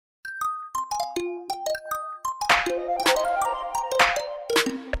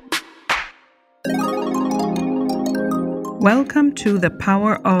Welcome to the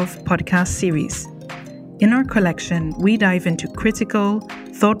Power of podcast series. In our collection, we dive into critical,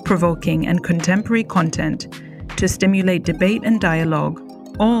 thought-provoking, and contemporary content to stimulate debate and dialogue,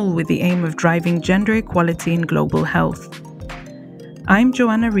 all with the aim of driving gender equality in global health. I'm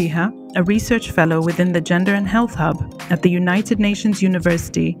Joanna Riha, a research fellow within the Gender and Health Hub at the United Nations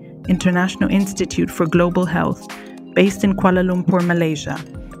University International Institute for Global Health, based in Kuala Lumpur, Malaysia.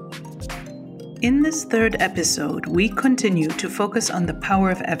 In this third episode, we continue to focus on the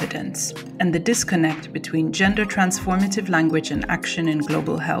power of evidence and the disconnect between gender transformative language and action in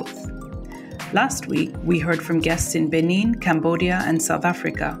global health. Last week, we heard from guests in Benin, Cambodia, and South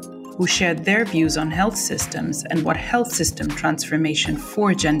Africa who shared their views on health systems and what health system transformation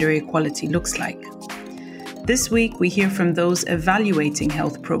for gender equality looks like. This week, we hear from those evaluating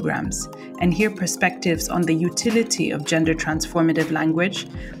health programs and hear perspectives on the utility of gender transformative language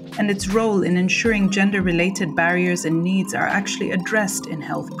and its role in ensuring gender-related barriers and needs are actually addressed in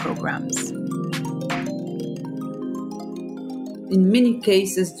health programs. In many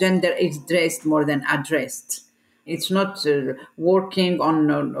cases, gender is addressed more than addressed. It's not working on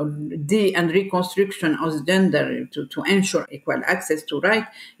de- and reconstruction of gender to ensure equal access to right.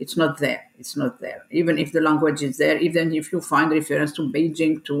 It's not there. It's not there. Even if the language is there, even if you find reference to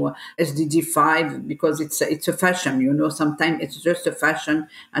Beijing, to SDG 5, because it's a fashion, sometimes it's just a fashion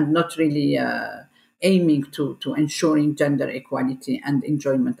and not really aiming to ensuring gender equality and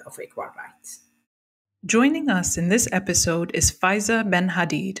enjoyment of equal rights. Joining us in this episode is Faiza Ben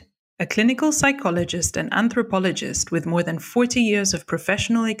Hadid, a clinical psychologist and anthropologist with more than 40 years of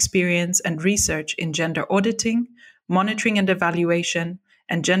professional experience and research in gender auditing, monitoring and evaluation,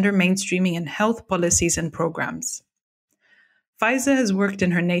 and gender mainstreaming in health policies and programs. Faiza has worked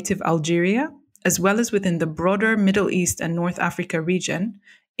in her native Algeria, as well as within the broader Middle East and North Africa region,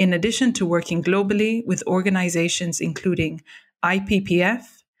 in addition to working globally with organizations including IPPF,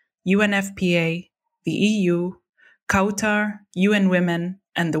 UNFPA, the EU, Qatar, UN Women,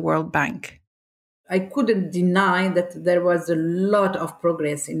 and the World Bank. I couldn't deny that there was a lot of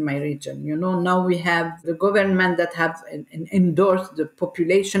progress in my region. Now we have the government that have endorsed the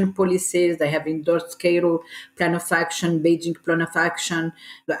population policies. They have endorsed Cairo Plan of Action, Beijing Plan of Action,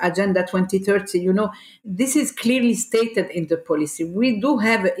 the Agenda 2030. This is clearly stated in the policy. We do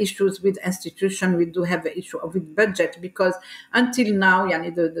have issues with institution. We do have an issue with budget because until now,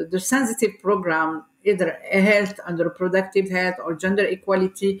 the sensitive program, either health and reproductive health or gender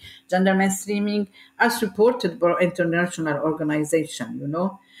equality, gender mainstreaming, are supported by international organizations,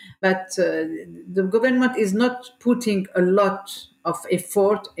 But the government is not putting a lot of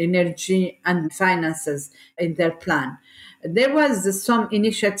effort, energy, and finances in their plan. There was some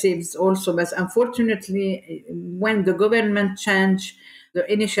initiatives also, but unfortunately, when the government changed, the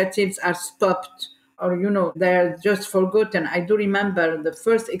initiatives are stopped or, they're just forgotten. I do remember the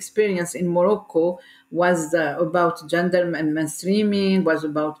first experience in Morocco was about gender mainstreaming, was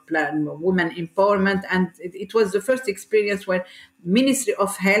about women empowerment. And it was the first experience where Ministry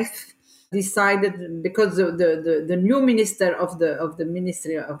of Health decided, because the new minister of the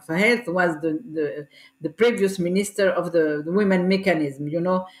Ministry of Health was the previous minister of the women mechanism,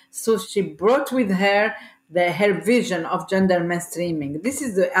 So she brought with her her vision of gender mainstreaming. This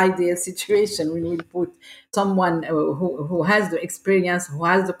is the ideal situation. We will put someone who has the experience, who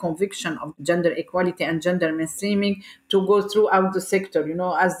has the conviction of gender equality and gender mainstreaming to go throughout the sector,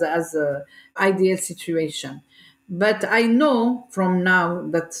 as a ideal situation. But I know from now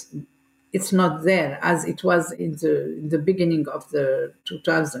that it's not there as it was in the beginning of the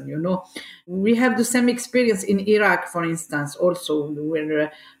 2000, We have the same experience in Iraq, for instance, also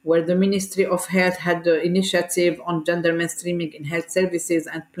where the Ministry of Health had the initiative on gender mainstreaming in health services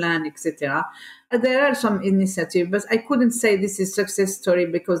and plan, etc. There are some initiatives, but I couldn't say this is success story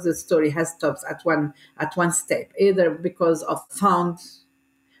because the story has stopped at one step, either because of funds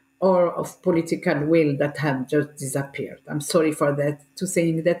or of political will that have just disappeared. I'm sorry for that, to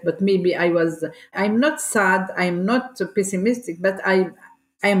saying that, but maybe I'm not sad, I'm not pessimistic, but I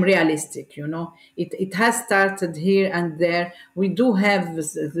am realistic, It has started here and there. We do have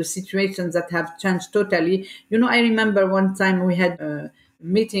the situations that have changed totally. I remember one time we had a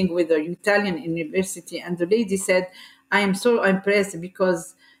meeting with an Italian university and the lady said, I am so impressed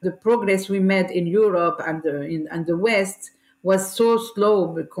because the progress we made in Europe and the West was so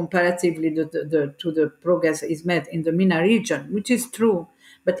slow comparatively to the progress is made in the MENA region, which is true.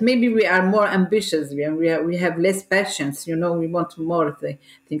 But maybe we are more ambitious. We have less patience. We want more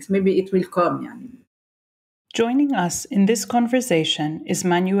things. Maybe it will come. Joining us in this conversation is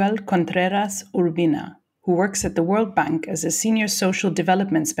Manuel Contreras Urbina, who who works at the World Bank as a senior social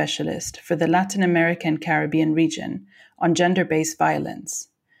development specialist for the Latin America and Caribbean region on gender-based violence.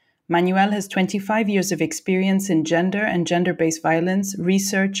 Manuel has 25 years of experience in gender and gender-based violence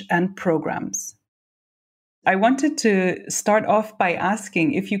research and programs. I wanted to start off by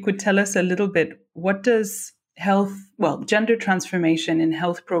asking if you could tell us a little bit, what does gender transformation in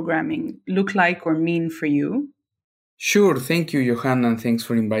health programming look like or mean for you? Sure. Thank you, Johanna, and thanks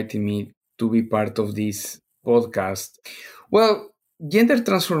for inviting me to be part of this podcast. Well, gender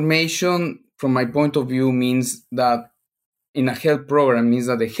transformation, from my point of view, means that in a health program, means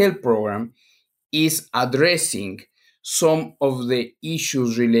that the health program is addressing some of the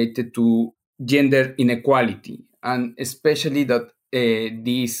issues related to gender inequality, and especially that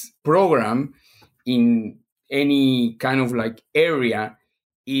this program in any kind of like area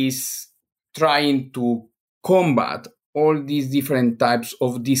is trying to combat all these different types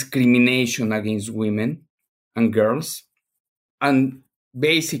of discrimination against women and girls. And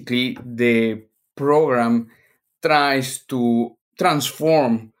basically, the program tries to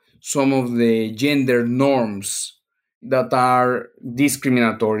transform some of the gender norms that are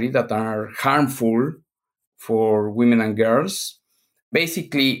discriminatory, that are harmful for women and girls.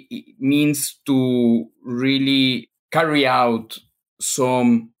 Basically, it means to really carry out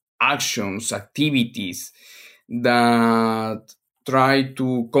some actions, activities that try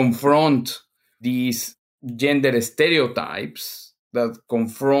to confront these gender stereotypes, that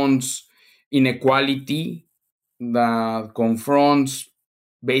confronts inequality, that confronts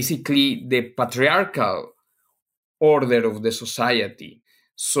basically the patriarchal order of the society.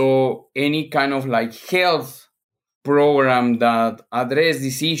 So any kind of like health program that address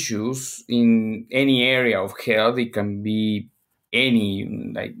these issues in any area of health, it can be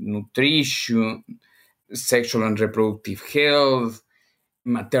any like nutrition, sexual and reproductive health,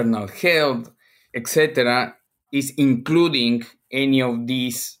 maternal health, etc., is including any of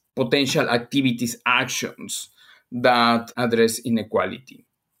these potential activities, actions that address inequality.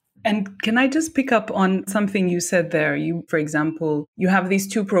 And can I just pick up on something you said there? You, for example, you have these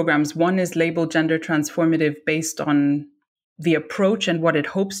two programs. One is labeled Gender Transformative based on the approach and what it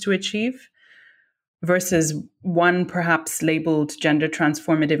hopes to achieve, versus one perhaps labeled Gender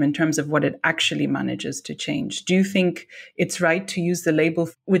Transformative in terms of what it actually manages to change. Do you think it's right to use the label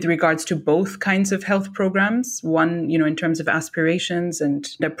with regards to both kinds of health programs? One, in terms of aspirations and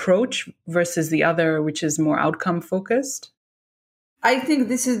approach, versus the other, which is more outcome focused? I think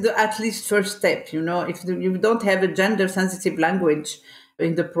this is the at least first step. If you don't have a gender sensitive language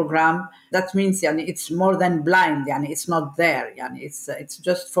in the program, that means it's more than blind. It's not there. It's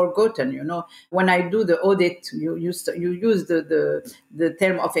just forgotten. When I do the audit, you use the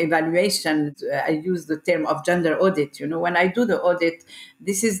term of evaluation. I use the term of gender audit. When I do the audit,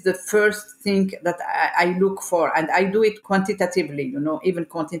 this is the first thing that I look for, and I do it quantitatively. Even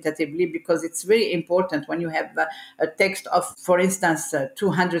quantitatively, because it's very important when you have a text of, for instance,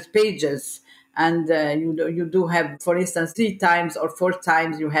 200 pages. And you do have, for instance, 3 times or 4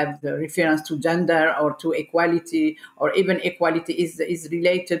 times you have the reference to gender or to equality, or even equality is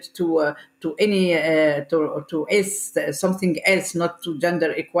related to any to something else, not to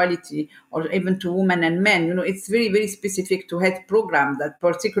gender equality, or even to women and men. It's very, very specific to health program. That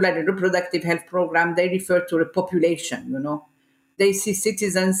particularly reproductive health program, they refer to the population. They see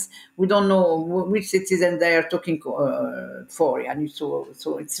citizens. We don't know which citizen they are talking for. And so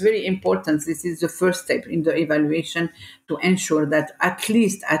it's very important. This is the first step in the evaluation, to ensure that at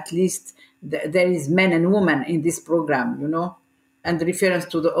least there is men and women in this program, and reference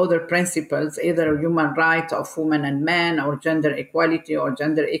to the other principles, either human rights of women and men, or gender equality, or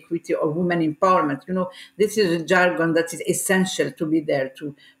gender equity, or women empowerment. This is a jargon that is essential to be there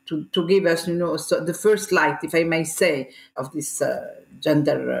to give us, so the first light, if I may say, of this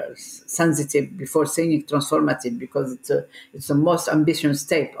gender sensitive, before saying it transformative, because it's the most ambitious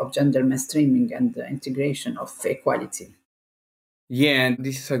step of gender mainstreaming and the integration of equality. Yeah,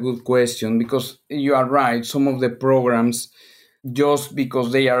 this is a good question, because you are right. Some of the programs, just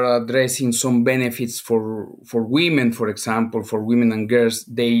because they are addressing some benefits for women, for example, for women and girls,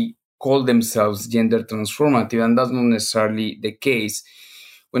 they call themselves gender transformative, and that's not necessarily the case.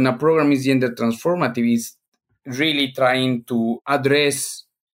 When a program is gender transformative, it's really trying to address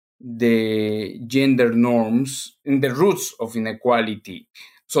the gender norms and the roots of inequality.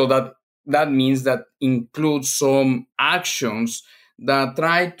 So that means that includes some actions that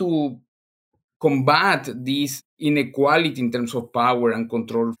try to combat this inequality in terms of power and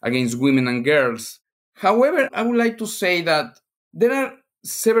control against women and girls. However, I would like to say that there are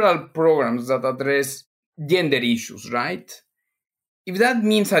several programs that address gender issues, right? If that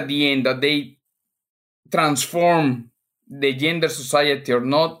means at the end that they transform the gender society or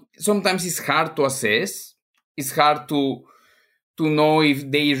not, sometimes it's hard to assess. It's hard to know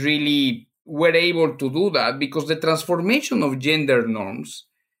if they really were able to do that, because the transformation of gender norms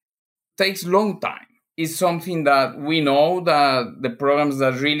takes long time. It's something that we know that the programs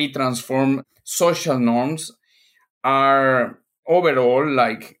that really transform social norms are overall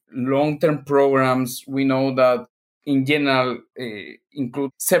like long-term programs. We know that in general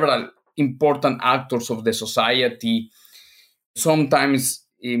include several important actors of the society. Sometimes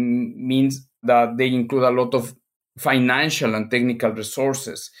it means that they include a lot of financial and technical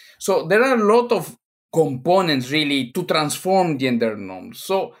resources. So there are a lot of components really to transform gender norms.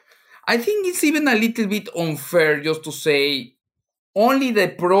 So I think it's even a little bit unfair just to say only the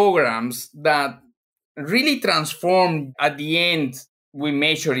programs that really transform at the end, we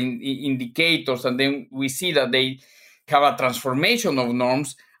measure in indicators, and then we see that they have a transformation of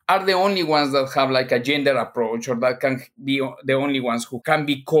norms, are the only ones that have like a gender approach, or that can be the only ones who can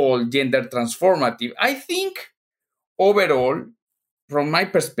be called gender transformative. I think overall, from my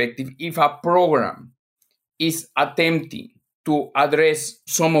perspective, if a program is attempting to address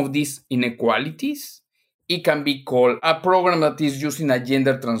some of these inequalities, it can be called a program that is using a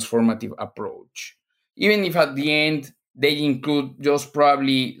gender transformative approach. Even if at the end they include just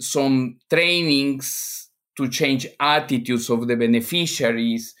probably some trainings to change attitudes of the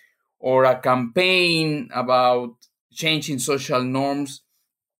beneficiaries, or a campaign about changing social norms,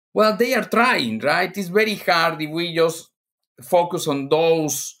 well, they are trying, right? It's very hard if we just focus on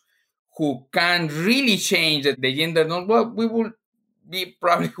those who can really change the gender norm. Well, we will be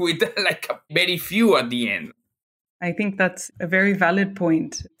probably with like a very few at the end. I think that's a very valid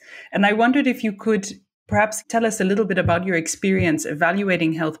point. And I wondered if you could perhaps tell us a little bit about your experience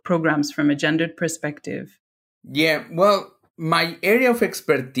evaluating health programs from a gendered perspective. Yeah, well, my area of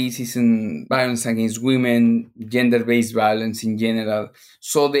expertise is in violence against women, gender-based violence in general.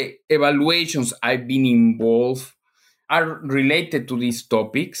 So the evaluations I've been involved are related to these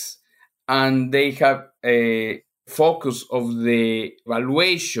topics, and they have a focus of the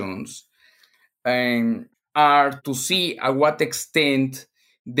evaluations are to see at what extent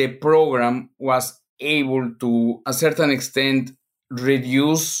the program was able to, a certain extent,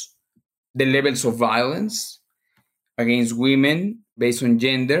 reduce the levels of violence against women based on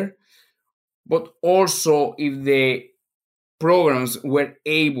gender, but also if the programs were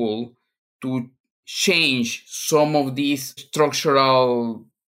able to change some of these structural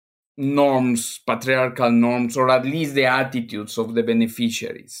norms, patriarchal norms, or at least the attitudes of the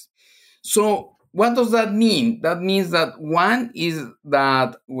beneficiaries. So, what does that mean? That means that one is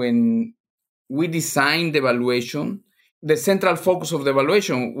that when we designed the evaluation, the central focus of the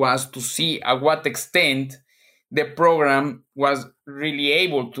evaluation was to see at what extent the program was really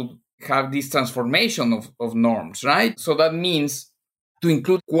able to have this transformation of norms, right? So that means to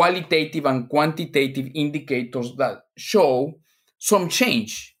include qualitative and quantitative indicators that show some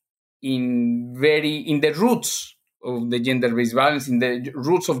change in the roots of the gender-based violence, in the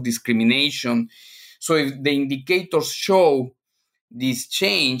roots of discrimination. So if the indicators show this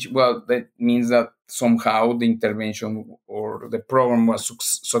change, well, that means that somehow the intervention or the program was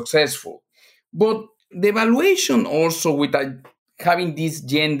successful. But the evaluation also with having this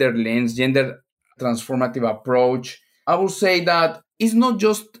gender lens, gender transformative approach, I would say that it's not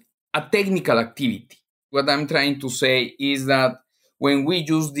just a technical activity. What I'm trying to say is that when we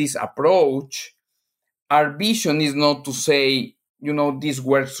use this approach, our vision is not to say, this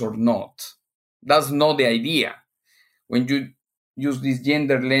works or not. That's not the idea. When you use this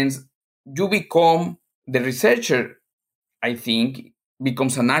gender lens, you become the researcher, I think,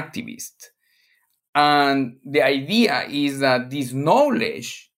 becomes an activist. And the idea is that this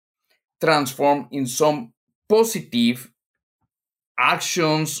knowledge transform in some positive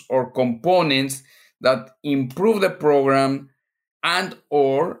actions or components that improve the program and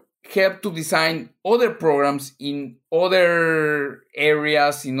or help to design other programs in other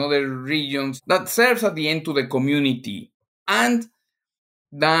areas, in other regions that serves at the end to the community. And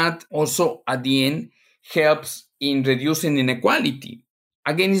that also at the end helps in reducing inequality.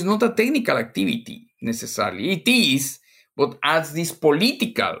 Again, it's not a technical activity necessarily. It is, but adds this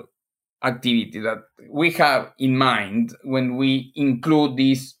political activity that we have in mind when we include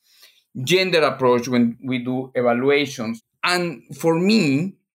this gender approach when we do evaluations. And for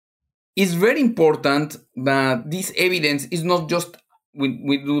me, it's very important that this evidence is not just when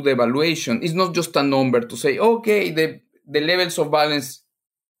we do the evaluation, it's not just a number to say, okay, the levels of violence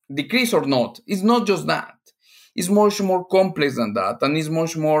decrease or not. It's not just that. It's much more complex than that, and it's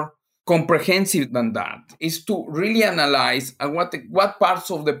much more comprehensive than that. It's to really analyze what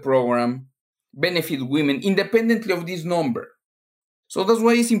parts of the program benefit women independently of this number. So that's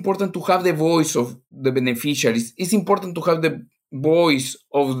why it's important to have the voice of the beneficiaries. It's important to have the voice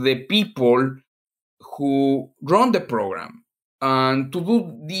of the people who run the program, and to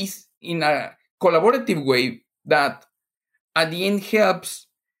do this in a collaborative way that at the end helps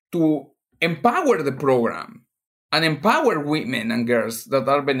to empower the program and empower women and girls that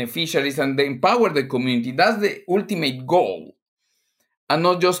are beneficiaries, and they empower the community. That's the ultimate goal. And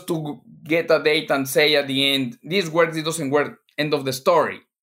not just to get a date and say at the end, this works, it doesn't work, end of the story.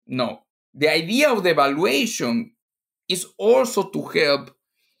 No. The idea of the evaluation is also to help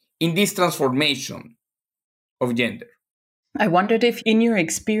in this transformation of gender. I wondered if, in your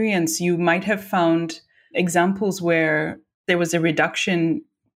experience, you might have found examples where there was a reduction,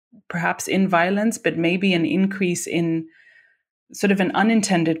 perhaps in violence, but maybe an increase in sort of an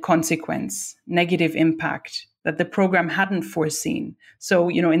unintended consequence, negative impact that the program hadn't foreseen. So,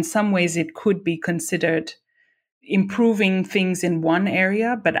 in some ways it could be considered improving things in one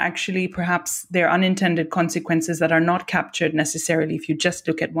area, but actually perhaps there are unintended consequences that are not captured necessarily if you just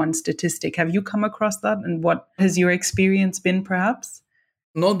look at one statistic. Have you come across that? And what has your experience been, perhaps?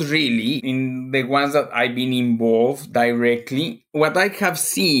 Not really in the ones that I've been involved directly. What I have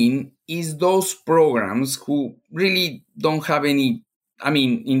seen is those programs who really don't have any,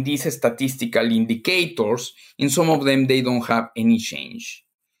 in these statistical indicators, in some of them, they don't have any change.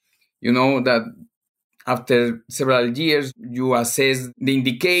 That after several years, you assess the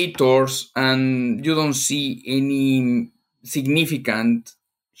indicators and you don't see any significant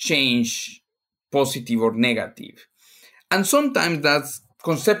change, positive or negative. And sometimes that's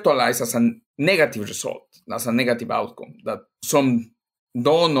conceptualized as a negative result, as a negative outcome, that some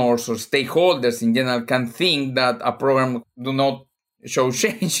donors or stakeholders in general can think that a program do not show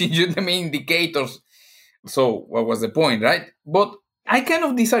change in the main indicators. So what was the point, right? But I kind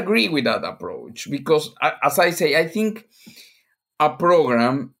of disagree with that approach because, as I say, I think a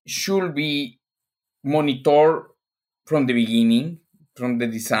program should be monitored from the beginning, from the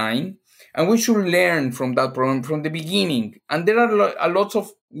design, and we should learn from that program from the beginning. And there are a lots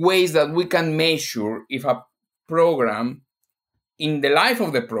of ways that we can measure if a program, in the life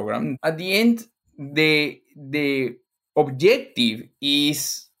of the program, at the end, the objective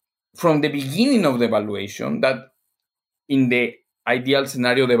is from the beginning of the evaluation, that in the ideal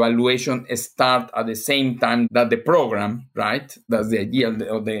scenario, the evaluation start at the same time that the program, right? That's the idea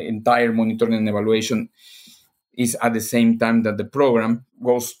of the entire monitoring and evaluation is at the same time that the program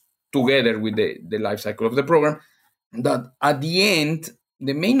goes together with the life cycle of the program. That at the end,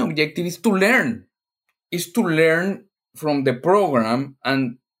 the main objective is to learn from the program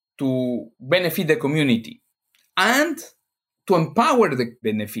and to benefit the community and to empower the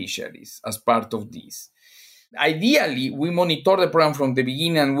beneficiaries as part of this. Ideally, we monitor the program from the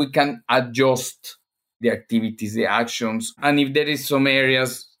beginning and we can adjust the activities, the actions. And if there is some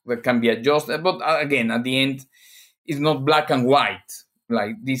areas that can be adjusted, but again, at the end, it's not black and white,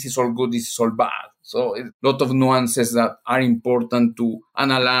 like this is all good, this is all bad. So a lot of nuances that are important to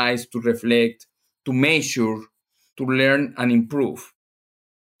analyze, to reflect, to measure, to learn and improve.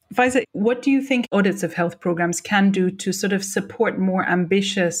 Faiza, what do you think audits of health programs can do to sort of support more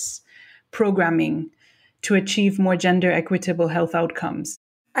ambitious programming to achieve more gender equitable health outcomes?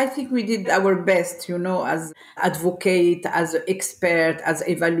 I think we did our best, as advocate, as expert, as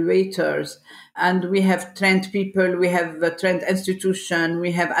evaluators. And we have trained people, we have trained institution,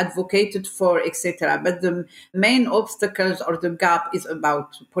 we have advocated for, etc. But the main obstacles or the gap is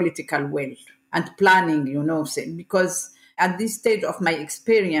about political will and planning, because at this stage of my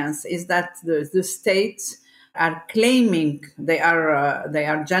experience is that the states are claiming they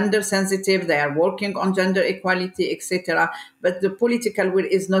are gender sensitive, they are working on gender equality, etc. But the political will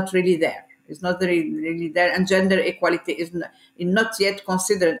is not really there. It's not really there, and gender equality is not yet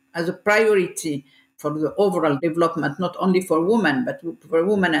considered as a priority for the overall development, not only for women, but for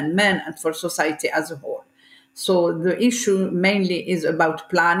women and men, and for society as a whole. So the issue mainly is about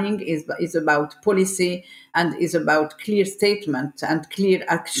planning, is about policy, and is about clear statement and clear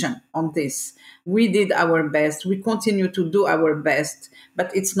action on this. We did our best. We continue to do our best,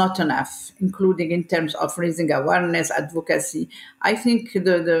 but it's not enough, including in terms of raising awareness, advocacy. I think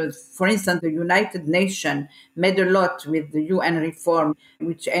for instance, the United Nations made a lot with the UN reform,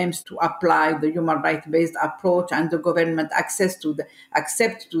 which aims to apply the human rights based approach, and the government accept to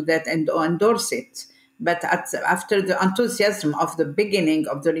that and endorse it. But after the enthusiasm of the beginning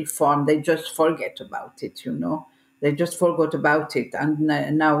of the reform, they just forget about it, They just forgot about it, and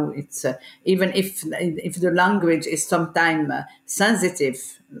now it's even if the language is sometimes sensitive.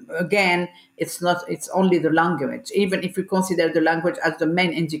 Again, it's not. It's only the language. Even if we consider the language as the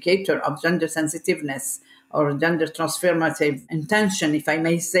main indicator of gender sensitiveness or gender transformative intention, if I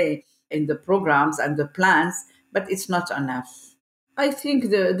may say, in the programs and the plans, but it's not enough. I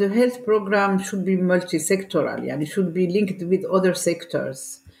think the health program should be multi-sectoral, and it should be linked with other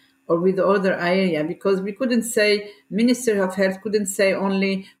sectors or with other area, because we couldn't say Ministry of Health couldn't say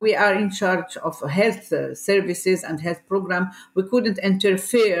only we are in charge of health services and health program. We couldn't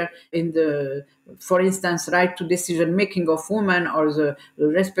interfere in the, for instance, right to decision making of women or the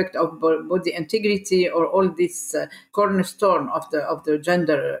respect of body integrity or all this cornerstone of the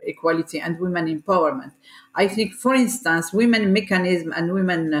gender equality and women empowerment. I think, for instance, women mechanism and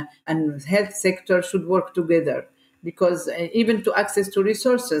women and health sector should work together, because even to access to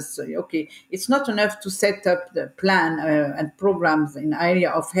resources, okay, it's not enough to set up the plan and programs in area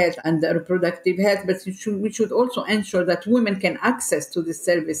of health and reproductive health, but we should also ensure that women can access to these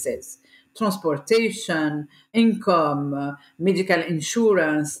services, transportation, income, medical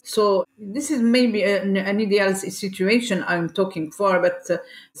insurance. So this is maybe an ideal situation I'm talking for, but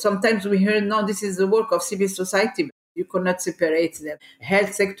sometimes we hear, no, this is the work of civil society. You cannot separate them.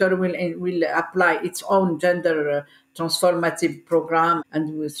 Health sector will apply its own gender transformative program,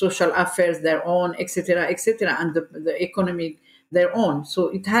 and with social affairs their own, etc., etc., and the economic their own. So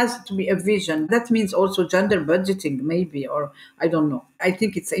it has to be a vision. That means also gender budgeting, maybe, or I don't know. I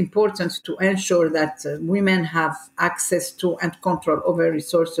think it's important to ensure that women have access to and control over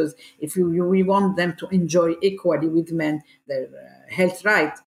resources if we want them to enjoy equally with men their health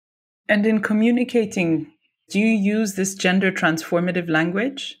right. And in communicating, do you use this gender transformative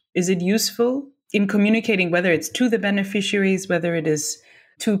language? Is it useful in communicating, whether it's to the beneficiaries, whether it is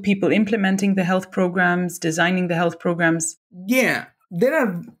to people implementing the health programs, designing the health programs? Yeah, there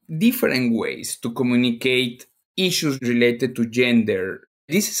are different ways to communicate issues related to gender.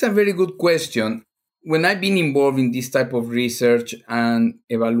 This is a very good question. When I've been involved in this type of research and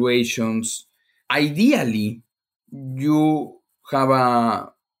evaluations, ideally, you have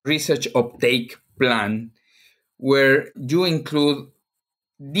a research uptake plan where you include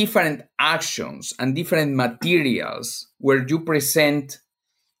different actions and different materials where you present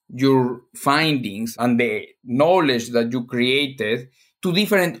your findings and the knowledge that you created to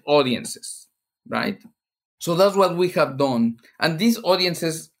different audiences, right? So that's what we have done. And these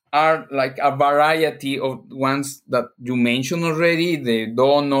audiences are like a variety of ones that you mentioned already, the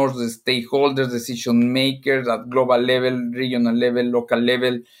donors, the stakeholders, decision makers at global level, regional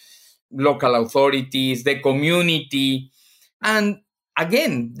level, local authorities, the community. And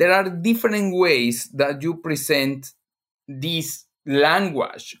again, there are different ways that you present this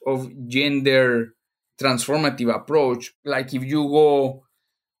language of gender transformative approach. Like if you go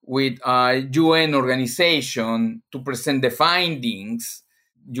with a UN organization to present the findings,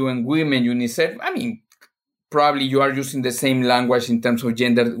 UN Women, UNICEF, I mean, probably you are using the same language in terms of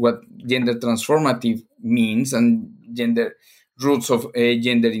gender, what gender transformative means, and gender roots of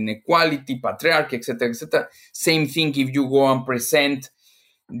gender inequality, patriarchy, etc., etc. Same thing if you go and present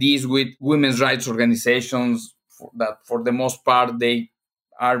these with women's rights organizations that, for the most part, they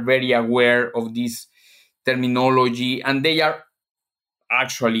are very aware of this terminology, and they are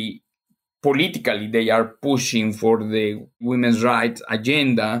actually politically they are pushing for the women's rights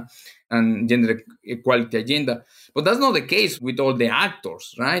agenda and gender equality agenda. But that's not the case with all the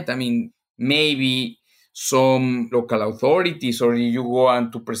actors, right? I mean, maybe some local authorities, or you go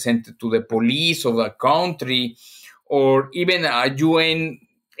on to present it to the police of the country, or even a UN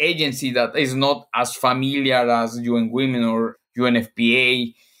agency that is not as familiar as UN Women or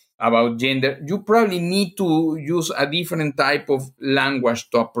UNFPA about gender, you probably need to use a different type of language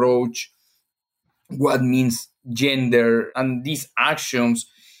to approach what means gender and these actions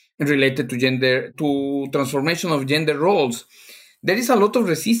related to gender, to transformation of gender roles. There is a lot of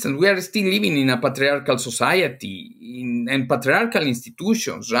resistance. We are still living in a patriarchal society and patriarchal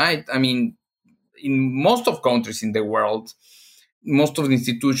institutions, right? I mean, in most of countries in the world, most of the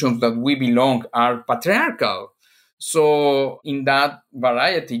institutions that we belong are patriarchal. So in that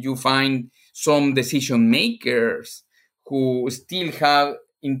variety, you find some decision makers who still have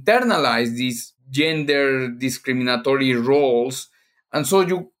internalized these gender discriminatory roles. And so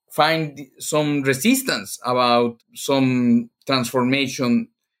you find some resistance about some transformation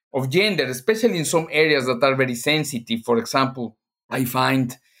of gender, especially in some areas that are very sensitive. For example, I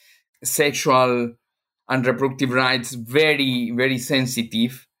find sexual and reproductive rights very, very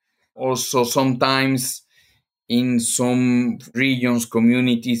sensitive. Also, sometimes in some regions,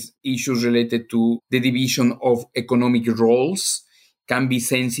 communities, issues related to the division of economic roles can be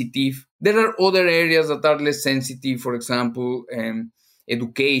sensitive. There are other areas that are less sensitive, for example,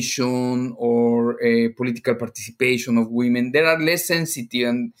 education or political participation of women. They are less sensitive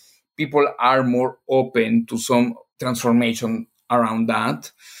and people are more open to some transformation around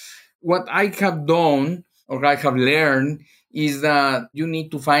that. What I have done or I have learned is that you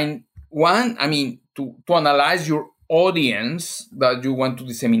need to find to analyze your audience that you want to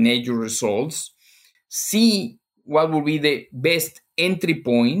disseminate your results, see what will be the best entry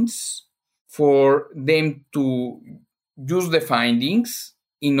points for them to use the findings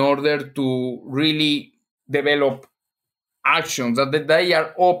in order to really develop actions, that they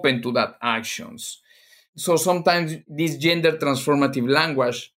are open to that actions. So sometimes this gender transformative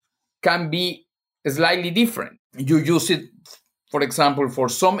language can be slightly different. You use it, for example, for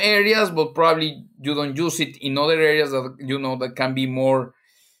some areas, but probably you don't use it in other areas that that can be more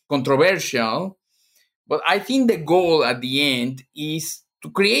controversial. But I think the goal at the end is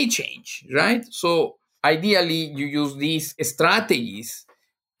to create change, right? So ideally, you use these strategies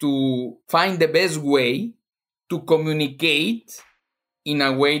to find the best way to communicate in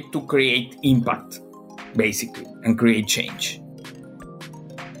a way to create impact, basically, and create change.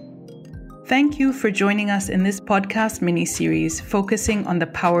 Thank you for joining us in this podcast mini-series focusing on the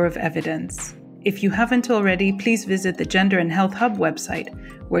power of evidence. If you haven't already, please visit the Gender and Health Hub website,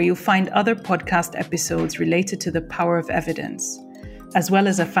 where you'll find other podcast episodes related to the power of evidence, as well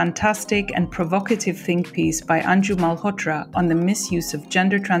as a fantastic and provocative think piece by Anju Malhotra on the misuse of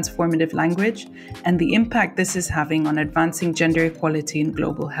gender transformative language and the impact this is having on advancing gender equality in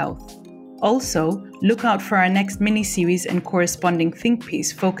global health. Also, look out for our next mini-series and corresponding think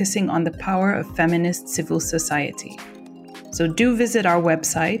piece focusing on the power of feminist civil society. So do visit our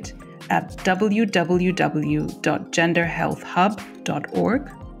website at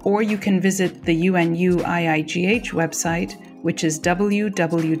www.genderhealthhub.org, or you can visit the UNU IIGH website, which is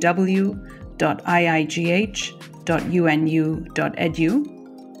www.iigh.unu.edu,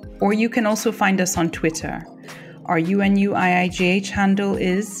 or you can also find us on Twitter. Our UNU IIGH handle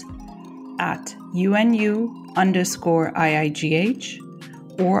is at UNU_IIGH,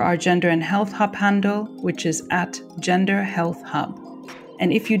 or our Gender and Health Hub handle, which is at Gender Health Hub.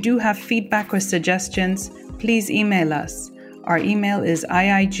 And if you do have feedback or suggestions, please email us. Our email is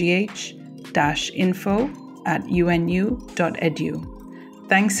iigh-info@unu.edu.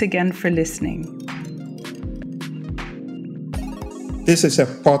 Thanks again for listening. This is a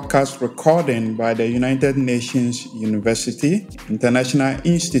podcast recording by the United Nations University International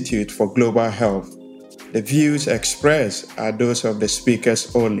Institute for Global Health. The views expressed are those of the speakers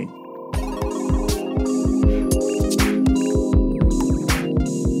only.